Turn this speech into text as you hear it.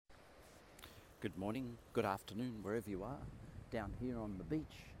Good morning, good afternoon, wherever you are. Down here on the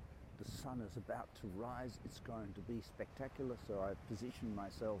beach, the sun is about to rise. It's going to be spectacular, so I position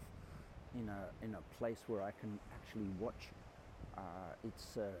myself in a place where I can actually watch.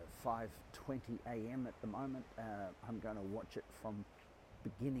 It's 5:20 a.m. at the moment. I'm going to watch it from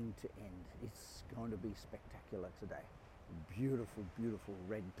beginning to end. It's going to be spectacular today. Beautiful, beautiful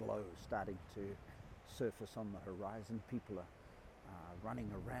red glow starting to surface on the horizon. People are running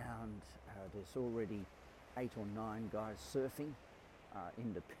around. There's already 8 or 9 guys surfing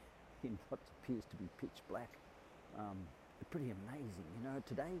in what appears to be pitch black. Pretty amazing, you know.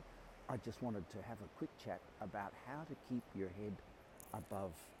 Today I just wanted to have a quick chat about how to keep your head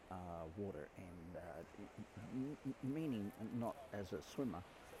above water, and meaning not as a swimmer,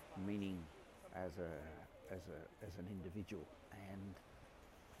 meaning as an individual. And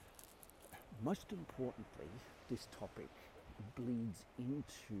most importantly, this topic bleeds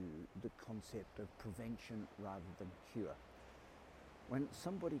into the concept of prevention rather than cure. When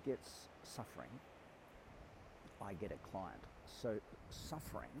somebody gets suffering, I get a client. So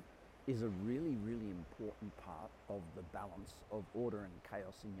suffering is a really, really important part of the balance of order and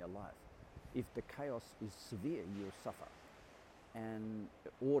chaos in your life. If the chaos is severe, you'll suffer. And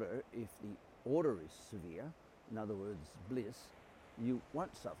order, if the order is severe, in other words, bliss, you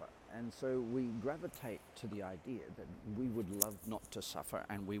won't suffer. And so we gravitate to the idea that we would love not to suffer,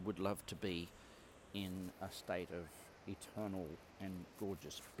 and we would love to be in a state of eternal and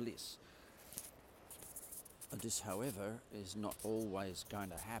gorgeous bliss. This, however, is not always going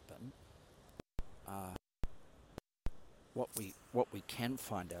to happen. What we can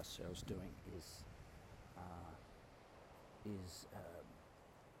find ourselves doing is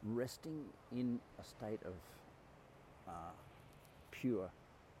resting in a state of pure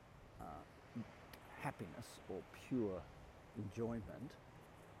happiness or pure enjoyment,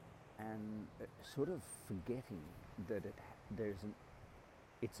 and sort of forgetting that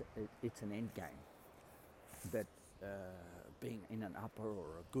it's an end game. That being in an upper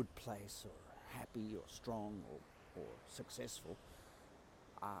or a good place, or happy or strong or successful,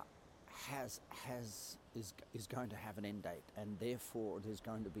 is going to have an end date, and therefore there's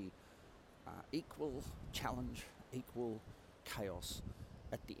going to be equal challenge, equal chaos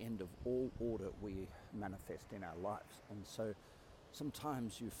at the end of all order we manifest in our lives. And so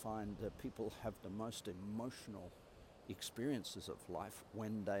sometimes you find that people have the most emotional experiences of life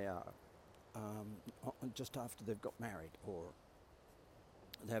when they are just after they've got married, or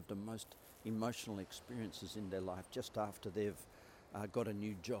they have the most emotional experiences in their life just after they've got a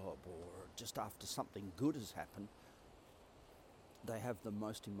new job, or just after something good has happened. They have the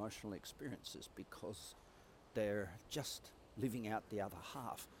most emotional experiences because they're just living out the other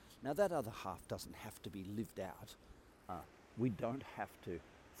half. Now, that other half doesn't have to be lived out. We don't have to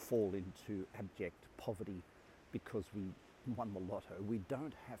fall into abject poverty because we won the lotto. We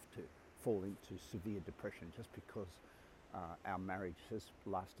don't have to fall into severe depression just because our marriage has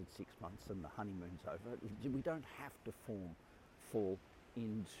lasted 6 months and the honeymoon's over. We don't have to fall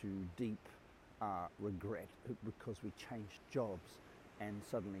into deep regret because we changed jobs and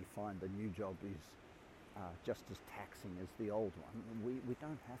suddenly find the new job is just as taxing as the old one. We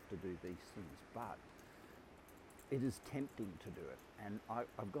don't have to do these things, but it is tempting to do it. And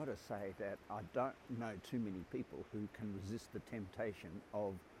I've got to say that I don't know too many people who can resist the temptation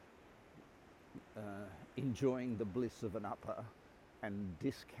of enjoying the bliss of an upper and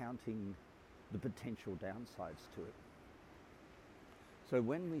discounting the potential downsides to it. So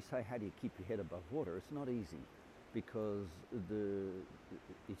when we say, how do you keep your head above water, it's not easy, because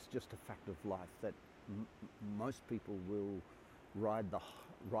it's just a fact of life that most people will ride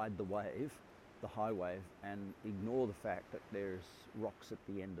the wave, the high wave, and ignore the fact that there's rocks at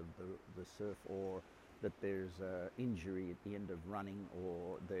the end of the surf, or that there's injury at the end of running,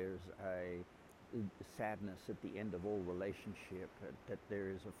 or there's a sadness at the end of all relationship, that there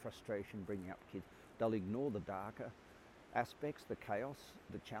is a frustration bringing up kids. They'll ignore the darker aspects, the chaos,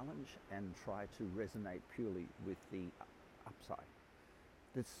 the challenge, and try to resonate purely with the upside.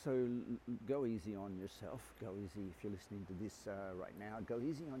 So go easy on yourself. Go easy if you're listening to this right now. Go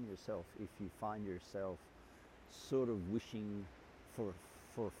easy on yourself if you find yourself sort of wishing for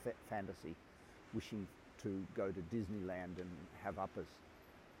fantasy, wishing to go to Disneyland and have uppers.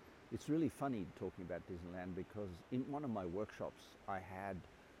 It's really funny talking about Disneyland, because in one of my workshops I had,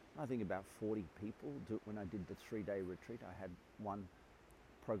 I think, about 40 people. When I did the 3-day retreat, I had one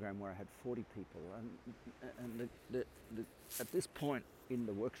program where I had 40 people, and at this point in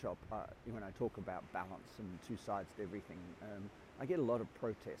the workshop, when I talk about balance and two sides to everything, I get a lot of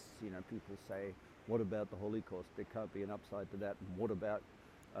protests. You know, people say, what about the Holocaust? There can't be an upside to that. And what about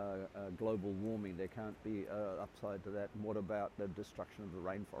global warming. There can't be upside to that. And what about the destruction of the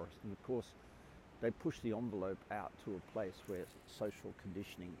rainforest? And of course, they push the envelope out to a place where social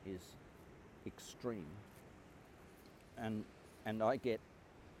conditioning is extreme. And I get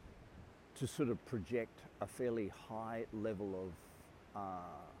to sort of project a fairly high level of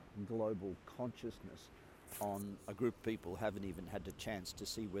global consciousness on a group of people who haven't even had the chance to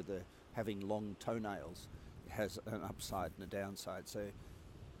see whether having long toenails has an upside and a downside. So,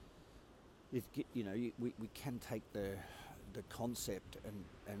 we can take the concept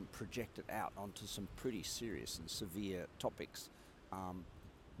and project it out onto some pretty serious and severe topics,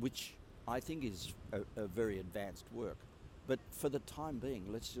 which I think is a very advanced work. But for the time being,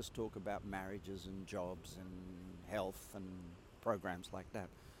 let's just talk about marriages and jobs and health and programs like that.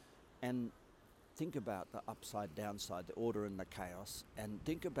 And think about the upside, downside, the order and the chaos, and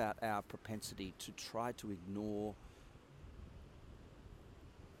think about our propensity to try to ignore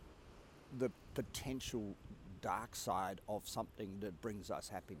the potential dark side of something that brings us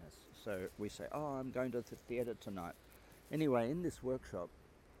happiness. So we say, oh, I'm going to the theatre tonight. Anyway, in this workshop,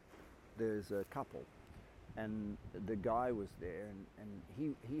 there's a couple, and the guy was there,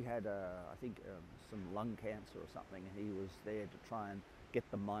 and he had, I think, some lung cancer or something, and he was there to try and get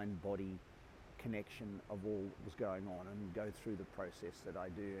the mind-body connection of all that was going on and go through the process that I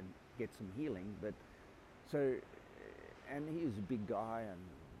do and get some healing. But so, and he was a big guy and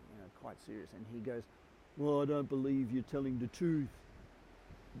quite serious, and he goes, well, I don't believe you're telling the truth.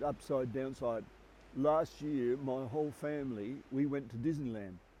 Upside, downside. Last year, my whole family, we went to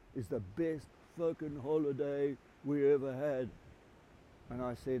Disneyland. It's the best fucking holiday we ever had. And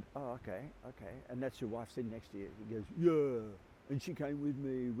I said, oh, okay. And that's your wife sitting next to you. He goes, yeah. And she came with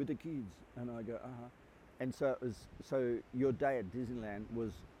me with the kids. And I go, uh-huh. And so your day at Disneyland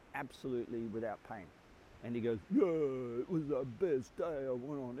was absolutely without pain. And he goes, yeah, it was the best day. I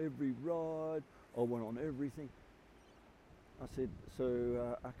went on every ride. I went on everything. I said, so,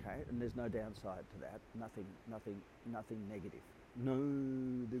 okay, and there's no downside to that. Nothing negative. No,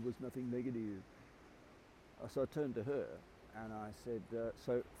 there was nothing negative. So I turned to her and I said,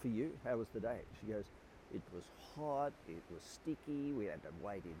 so for you, how was the day? She goes, it was hot, it was sticky, we had to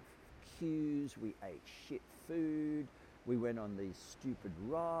wait in queues, we ate shit food, we went on these stupid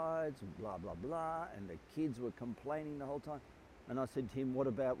rides, blah, blah, blah, and the kids were complaining the whole time. And I said to him, what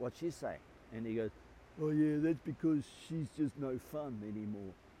about what she's saying? And he goes, oh yeah, that's because she's just no fun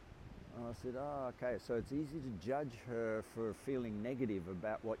anymore. And I said, oh, okay, so it's easy to judge her for feeling negative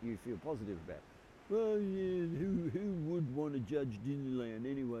about what you feel positive about. Well, yeah, who would want to judge Disneyland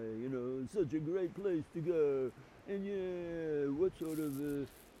anyway? It's such a great place to go. And yeah, what sort of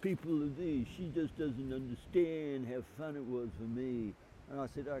people are these? She just doesn't understand how fun it was for me. And I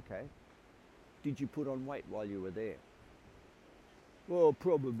said, okay, did you put on weight while you were there? Well,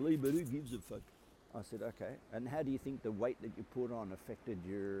 probably, but who gives a fuck? I said, okay, and how do you think the weight that you put on affected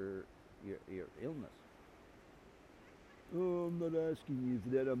your illness? Oh, I'm not asking you for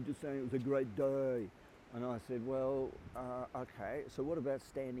that, I'm just saying it was a great day. And I said, well, okay, so what about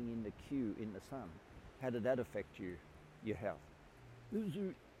standing in the queue in the sun? How did that affect your health?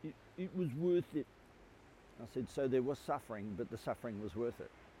 It was worth it. I said, so there was suffering, but the suffering was worth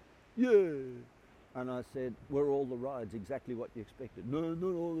it? Yeah. And I said, were all the rides exactly what you expected? No,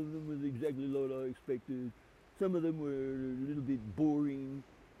 not all of them was exactly what I expected. Some of them were a little bit boring,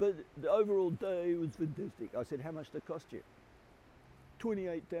 but the overall day was fantastic. I said, how much did it cost you?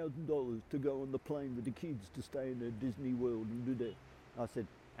 $28,000 to go on the plane with the kids to stay in the Disney World and do that. I said,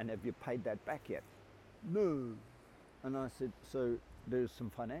 and have you paid that back yet? No. And I said, so there's some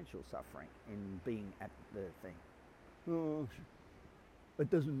financial suffering in being at the thing. Oh, it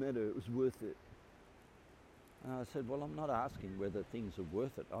doesn't matter, it was worth it. And I said, well, I'm not asking whether things are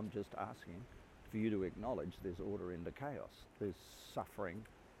worth it. I'm just asking for you to acknowledge there's order in the chaos. There's suffering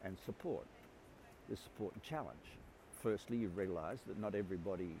and support. There's support and challenge. Firstly, you realise that not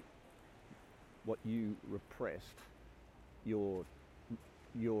everybody, what you repressed, your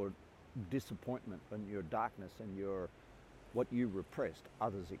disappointment and your darkness and what you repressed,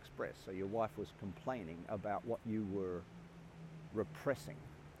 others express. So your wife was complaining about what you were repressing.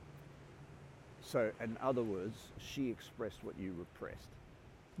 So, in other words, she expressed what you repressed.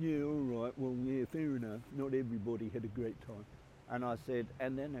 Yeah, all right, well, yeah, fair enough. Not everybody had a great time. And I said,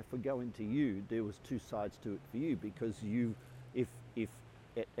 and then if we go into you, there was two sides to it for you, because if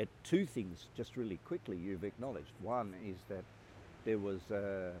at two things, just really quickly, you've acknowledged. One is that there was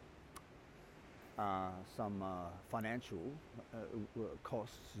some financial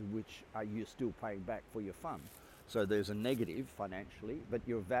costs which you're still paying back for your fun. So there's a negative financially, but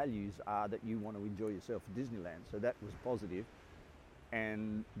your values are that you want to enjoy yourself at Disneyland. So that was positive.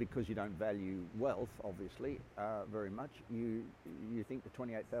 and because you don't value wealth, obviously, very much, you think the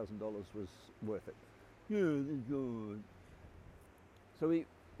 $28,000 was worth it. Yeah, that's good. So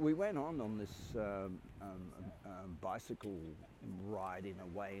we went on this bicycle ride in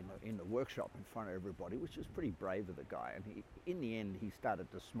a way in the workshop in front of everybody, which was pretty brave of the guy. And in the end, he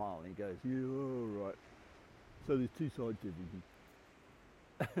started to smile and he goes, "Yeah, all right. So there's two sides to everything."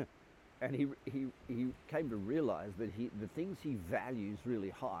 And he came to realise that the things he values really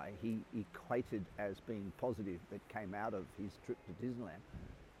high, he equated as being positive that came out of his trip to Disneyland.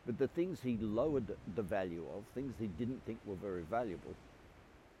 But the things he lowered the value of, things he didn't think were very valuable,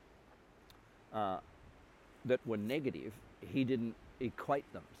 that were negative, he didn't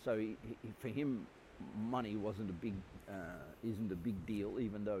equate them. So for him, money isn't a big deal,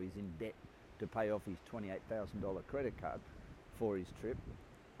 even though he's in debt to pay off his $28,000 credit card for his trip.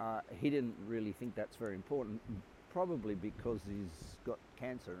 He didn't really think that's very important, probably because he's got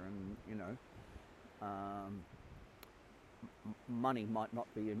cancer, and money might not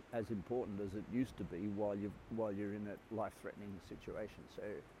be as important as it used to be while you're in a life-threatening situation. So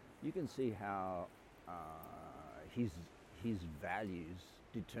you can see how his values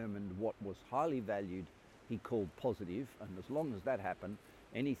determined what was highly valued. He called positive, and as long as that happened,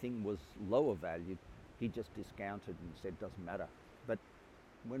 anything was lower valued, he just discounted and said doesn't matter. But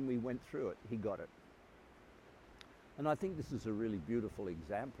when we went through it, he got it. And I think this is a really beautiful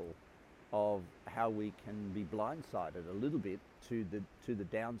example of how we can be blindsided a little bit to the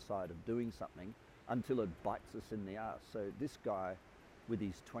downside of doing something until it bites us in the ass. So this guy with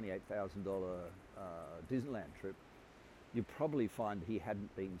his $28,000 Disneyland trip, you probably find he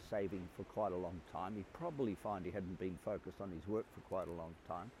hadn't been saving for quite a long time. You probably find he hadn't been focused on his work for quite a long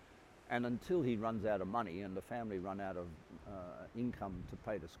time. And until he runs out of money and the family run out of income to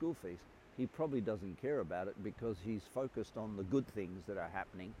pay the school fees, he probably doesn't care about it because he's focused on the good things that are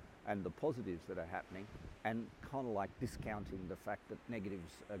happening and the positives that are happening, and kind of like discounting the fact that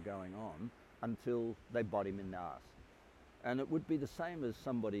negatives are going on until they bite him in the ass. And it would be the same as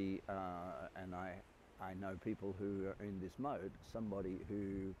somebody, and I know people who are in this mode, somebody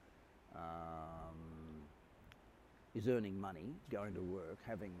who is earning money, going to work,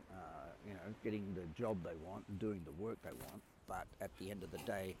 having, getting the job they want and doing the work they want, but at the end of the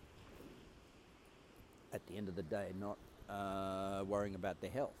day, not worrying about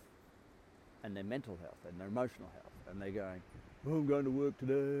their health and their mental health and their emotional health. And they're going, "Oh, I'm going to work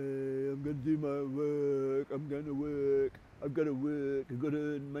today, I'm going to do my work, I'm going to work, I've got to work, I've got to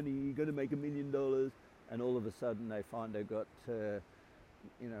earn money, got to make $1 million." And all of a sudden they find they've got,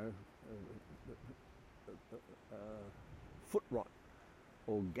 foot rot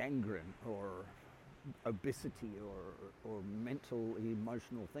or gangrene or obesity or mental,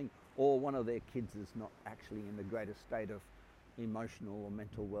 emotional thing, or one of their kids is not actually in the greatest state of emotional or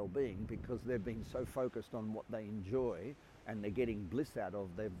mental well-being because they've been so focused on what they enjoy and they're getting bliss out of,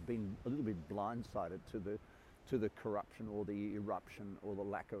 they've been a little bit blindsided to the corruption or the eruption or the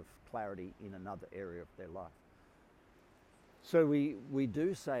lack of clarity in another area of their life. So we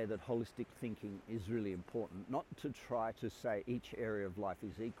do say that holistic thinking is really important, not to try to say each area of life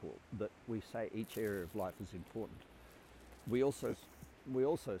is equal, but we say each area of life is important. We also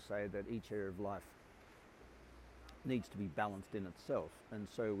say that each area of life needs to be balanced in itself, and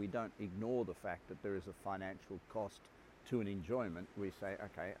so we don't ignore the fact that there is a financial cost to an enjoyment. We say,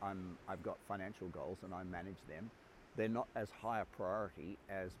 okay, I've got financial goals and I manage them. They're not as high a priority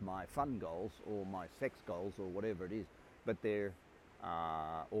as my fun goals or my sex goals or whatever it is, but they're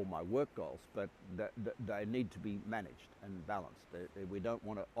or my work goals, but they need to be managed and balanced. We don't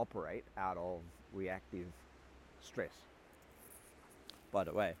want to operate out of reactive stress. By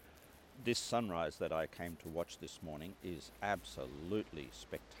the way, this sunrise that I came to watch this morning is absolutely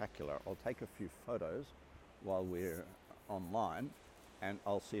spectacular. I'll take a few photos while we're online, and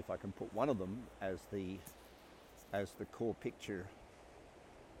I'll see if I can put one of them as the core picture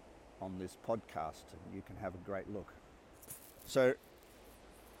on this podcast, and you can have a great look. So,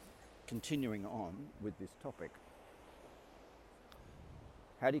 continuing on with this topic,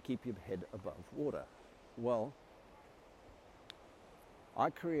 how do you keep your head above water? Well,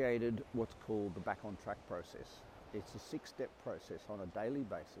 I created what's called the Back on Track process. It's a 6-step process on a daily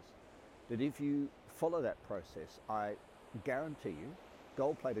basis that if you follow that process, I guarantee you,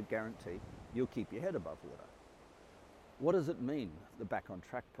 gold-plated guarantee, you'll keep your head above water. What does it mean, the Back on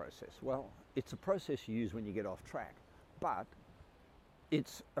Track process? Well, it's a process you use when you get off track, but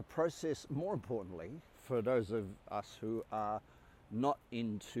it's a process, more importantly, for those of us who are not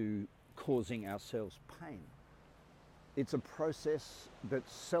into causing ourselves pain. It's a process that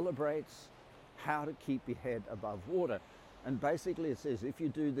celebrates how to keep your head above water. And basically it says if you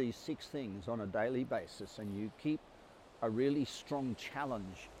do these 6 things on a daily basis and you keep a really strong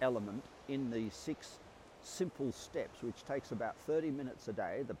challenge element in these 6 simple steps, which takes about 30 minutes a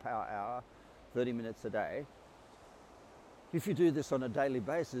day, the power hour, 30 minutes a day. If you do this on a daily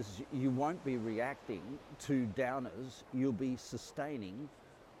basis, you won't be reacting to downers, you'll be sustaining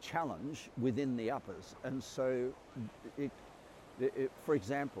challenge within the uppers. And so, for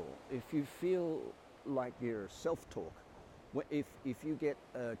example, if you feel like you're self-talk, if you get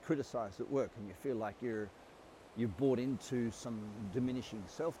criticized at work and you feel like you've bought into some diminishing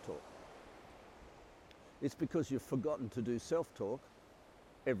self-talk, it's because you've forgotten to do self-talk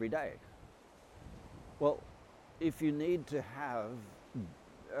every day. Well, if you need to have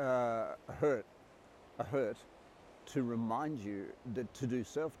a hurt to remind you that to do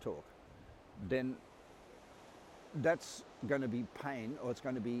self-talk, then that's going to be pain, or it's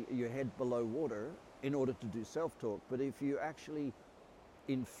going to be your head below water in order to do self-talk. But if you actually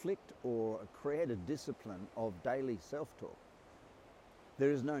inflict or create a discipline of daily self-talk, there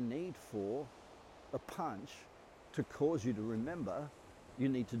is no need for a punch to cause you to remember you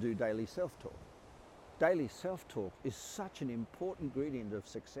need to do daily self-talk. Daily self-talk is such an important ingredient of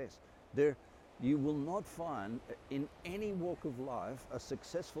success. You will not find in any walk of life a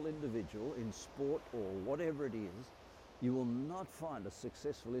successful individual in sport or whatever it is, you will not find a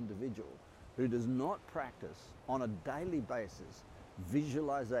successful individual who does not practice on a daily basis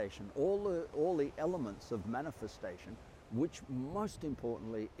visualization, all the elements of manifestation, which most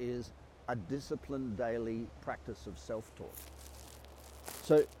importantly is a disciplined daily practice of self-talk.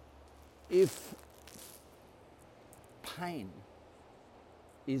 So if pain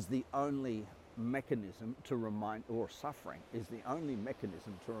is the only mechanism to remind, or suffering is the only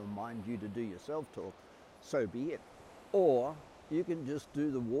mechanism to remind you to do your self-talk, so be it. Or you can just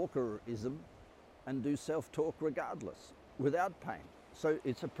do the Walkerism and do self-talk regardless, without pain. So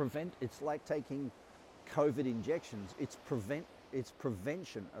it's like taking COVID injections. It's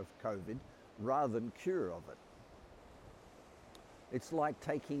prevention of COVID rather than cure of it. It's like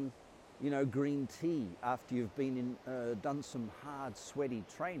taking, green tea after you've been done some hard, sweaty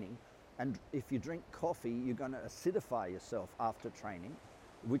training. And if you drink coffee, you're going to acidify yourself after training,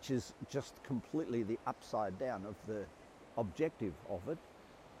 which is just completely the upside down of the objective of it.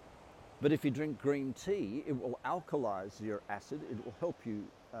 But if you drink green tea, it will alkalize your acid. It will help you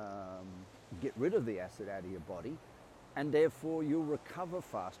get rid of the acid out of your body, and therefore you'll recover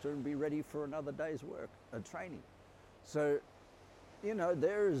faster and be ready for another day's work training. So,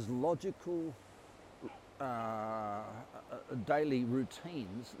 there is logical daily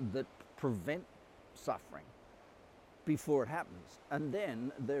routines that prevent suffering before it happens. And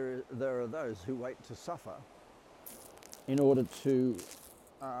then there are those who wait to suffer in order to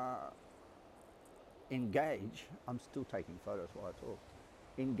engage, I'm still taking photos while I talk,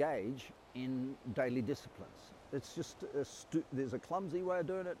 engage in daily disciplines. It's just, there's a clumsy way of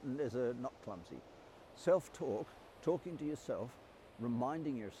doing it and there's a not clumsy. Self-talk, talking to yourself,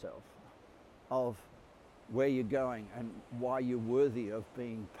 reminding yourself of where you're going and why you're worthy of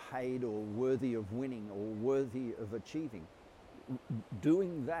being paid or worthy of winning or worthy of achieving.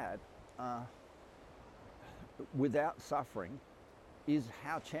 Doing that without suffering is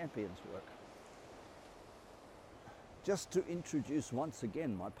how champions work. Just to introduce once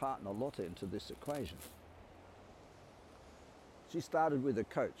again my partner Lotte into this equation. She started with a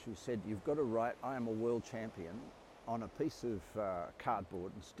coach who said, you've got to write, I am a world champion, on a piece of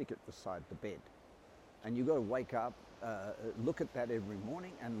cardboard and stick it beside the bed. And you've got to wake up, look at that every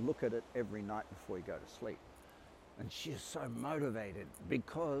morning and look at it every night before you go to sleep. And she's so motivated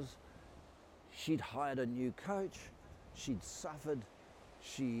because she'd hired a new coach, she'd suffered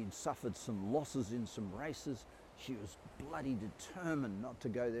some losses in some races, she was bloody determined not to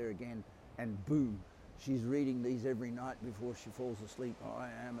go there again, and boom, she's reading these every night before she falls asleep. I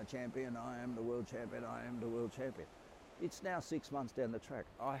am a champion, I am the world champion, I am the world champion. It's now 6 months down the track.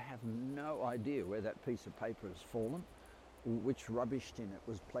 I have no idea where that piece of paper has fallen, or which rubbish tin it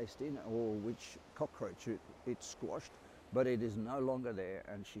was placed in, or which cockroach it squashed, but it is no longer there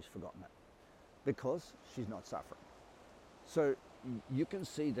and she's forgotten it because she's not suffering. So you can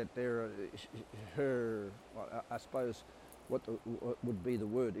see that there are I suppose what would be the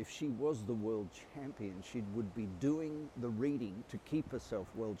word, if she was the world champion, she would be doing the reading to keep herself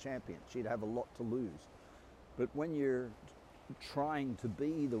world champion. She'd have a lot to lose. But when you're trying to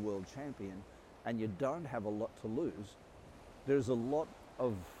be the world champion and you don't have a lot to lose, there's a lot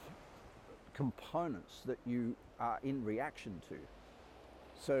of components that you are in reaction to.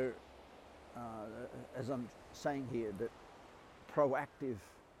 So as I'm saying here, that proactive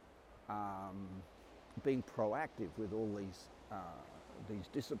being proactive with all these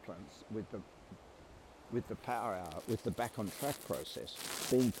disciplines, with the power hour, with the back on track process,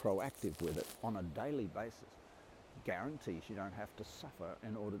 being proactive with it on a daily basis guarantees you don't have to suffer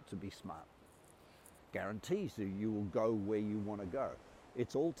in order to be smart. Guarantees you will go where you want to go.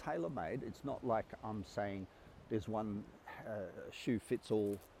 It's all tailor-made. It's not like I'm saying there's one shoe fits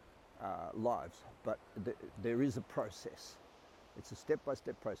all lives, but there is a process. It's a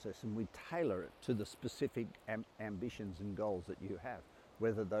step-by-step process, and we tailor it to the specific ambitions and goals that you have,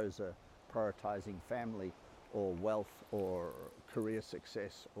 whether those are prioritizing family or wealth or career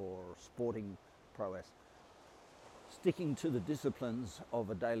success or sporting prowess. Sticking to the disciplines of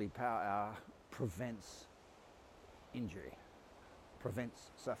a daily power hour prevents injury,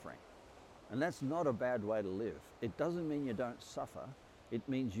 prevents suffering. And that's not a bad way to live. It doesn't mean you don't suffer. It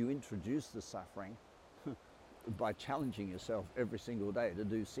means you introduce the suffering by challenging yourself every single day to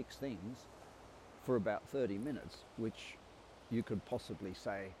do 6 things for about 30 minutes, which you could possibly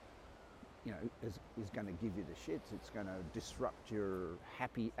say, is going to give you the shits. It's going to disrupt your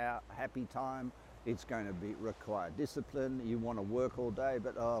happy time. It's going to require discipline. You want to work all day,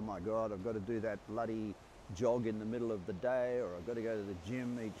 but oh my God, I've got to do that bloody jog in the middle of the day, or I've got to go to the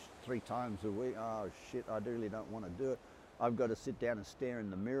gym 3 times a week. Oh shit, I really don't want to do it. I've got to sit down and stare in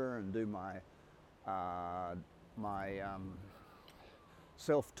the mirror and do my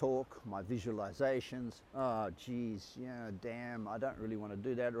self-talk, my visualizations. Oh geez, damn, I don't really want to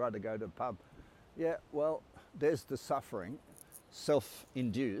do that. I'd rather go to a pub. Yeah, well, there's the suffering,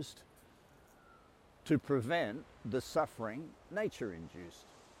 self-induced, to prevent the suffering nature-induced.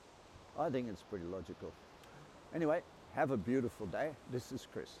 I think it's pretty logical. Anyway, have a beautiful day. This is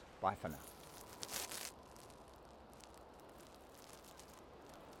Chris. Bye for now.